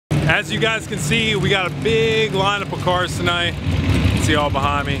As you guys can see, we got a big lineup of cars tonight. You can see all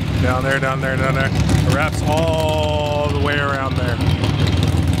behind me, down there, down there, down there. It wraps all the way around there.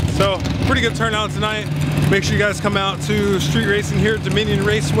 So, pretty good turnout tonight. Make sure you guys come out to street racing here at Dominion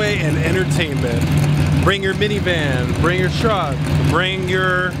Raceway and entertainment. Bring your minivan, bring your truck, bring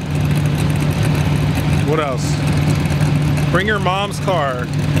your, what else? Bring your mom's car.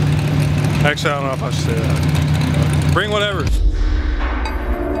 Actually, I don't know if I should say that. Bring whatever.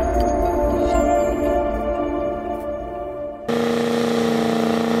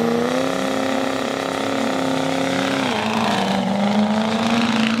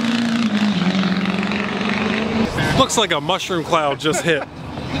 Looks like a mushroom cloud just hit.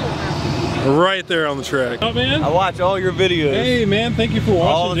 Right there on the track. Oh man, I watch all your videos. Hey man, thank you for watching.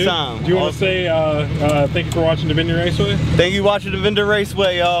 All the time. Do you want to say thank you for watching Dominion Raceway? Thank you for watching Dominion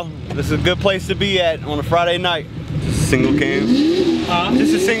Raceway, y'all. This is a good place to be at on a Friday night. Just a single cam.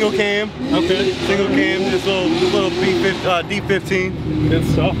 Just a single cam. Okay. Single cam, just a little D15. Good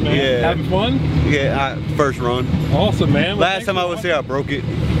stuff, man. Yeah. Having fun? Yeah, first run. Awesome, man. Well, last time I was here, I broke it.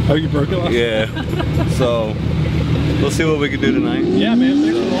 Oh, you broke it last time? Yeah. So. We'll see what we can do tonight. Yeah, man.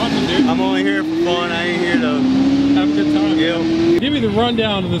 Thanks for watching, dude. I'm only here for fun. I ain't here to have a good time. Yeah. Give me the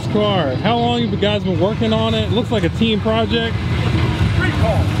rundown of this car. How long have you guys been working on it? It looks like a team project. Street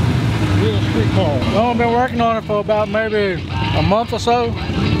car. Real street car. Well, I've been working on it for about maybe a month or so.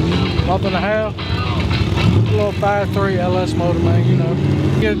 Month and a half. A little 5.3 LS motor, man, you know.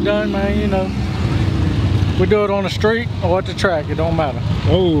 Get it done, man, you know. We do it on the street or at the track, it don't matter.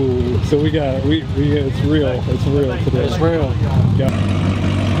 Oh, so we got it. It's real. It's real today. It's real. Yeah.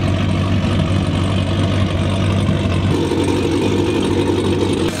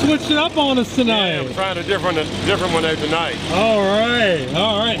 Switched it up on us tonight. Yeah, I'm trying a different one out tonight. All right,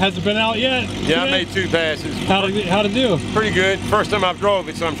 all right. Has it been out yet? Yeah, I made 2 passes. How'd it do? Pretty good. First time I've drove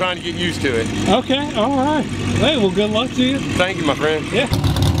it, so I'm trying to get used to it. Okay, all right. Hey, well, good luck to you. Thank you, my friend. Yeah.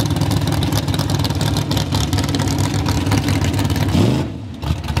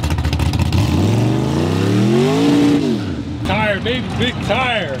 Big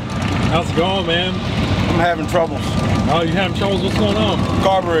tire. How's it going, man? I'm having troubles. Oh, you having troubles? What's going on?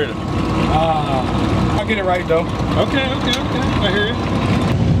 Carburetor. I'll get it right though. Okay. I hear you.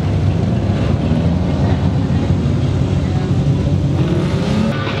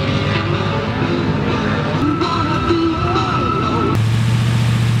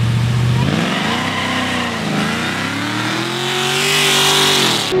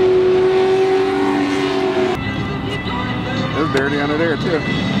 It's dirty under there too.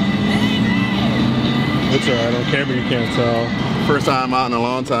 It's alright, on camera you can't tell. First time out in a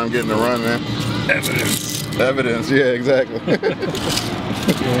long time getting to run, man. Evidence, yeah, exactly. Oh,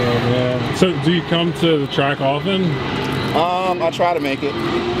 man. So do you come to the track often? I try to make it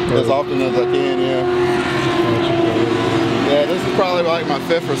as often as I can, yeah. Yeah, this is probably like my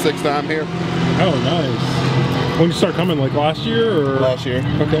 5th or 6th time here. Oh, nice. When did you start coming, like last year or? Last year.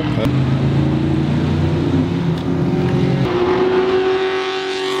 Okay.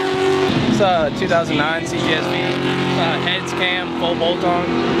 It's a 2009 CGSV. Heads cam, full bolt-on,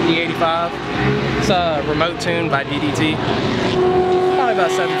 D85. It's a remote tune by DDT. Probably about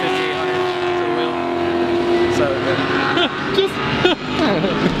 750, 800 to the wheel.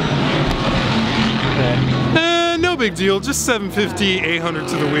 So, no big deal. Just 750, 800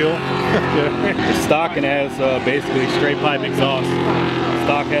 to the wheel. It's stock and has basically straight pipe exhaust,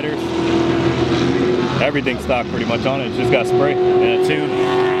 stock headers. Everything's stock pretty much on it. It's just got spray and a tune.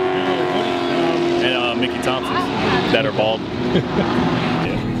 And Mickey Thompson's that are bald.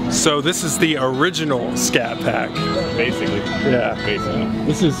 Yeah. So this is the original Scat Pack. Basically. Yeah. Basically.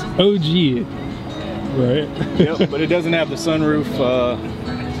 This is OG, right? Yep, but it doesn't have the sunroof.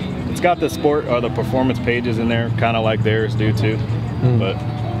 It's got the sport or the performance pages in there, kind of like theirs do too. But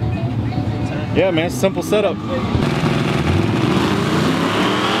yeah, man, it's a simple setup.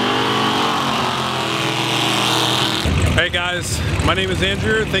 Hey guys, my name is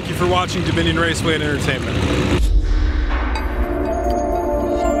Andrew. Thank you for watching Dominion Raceway and Entertainment.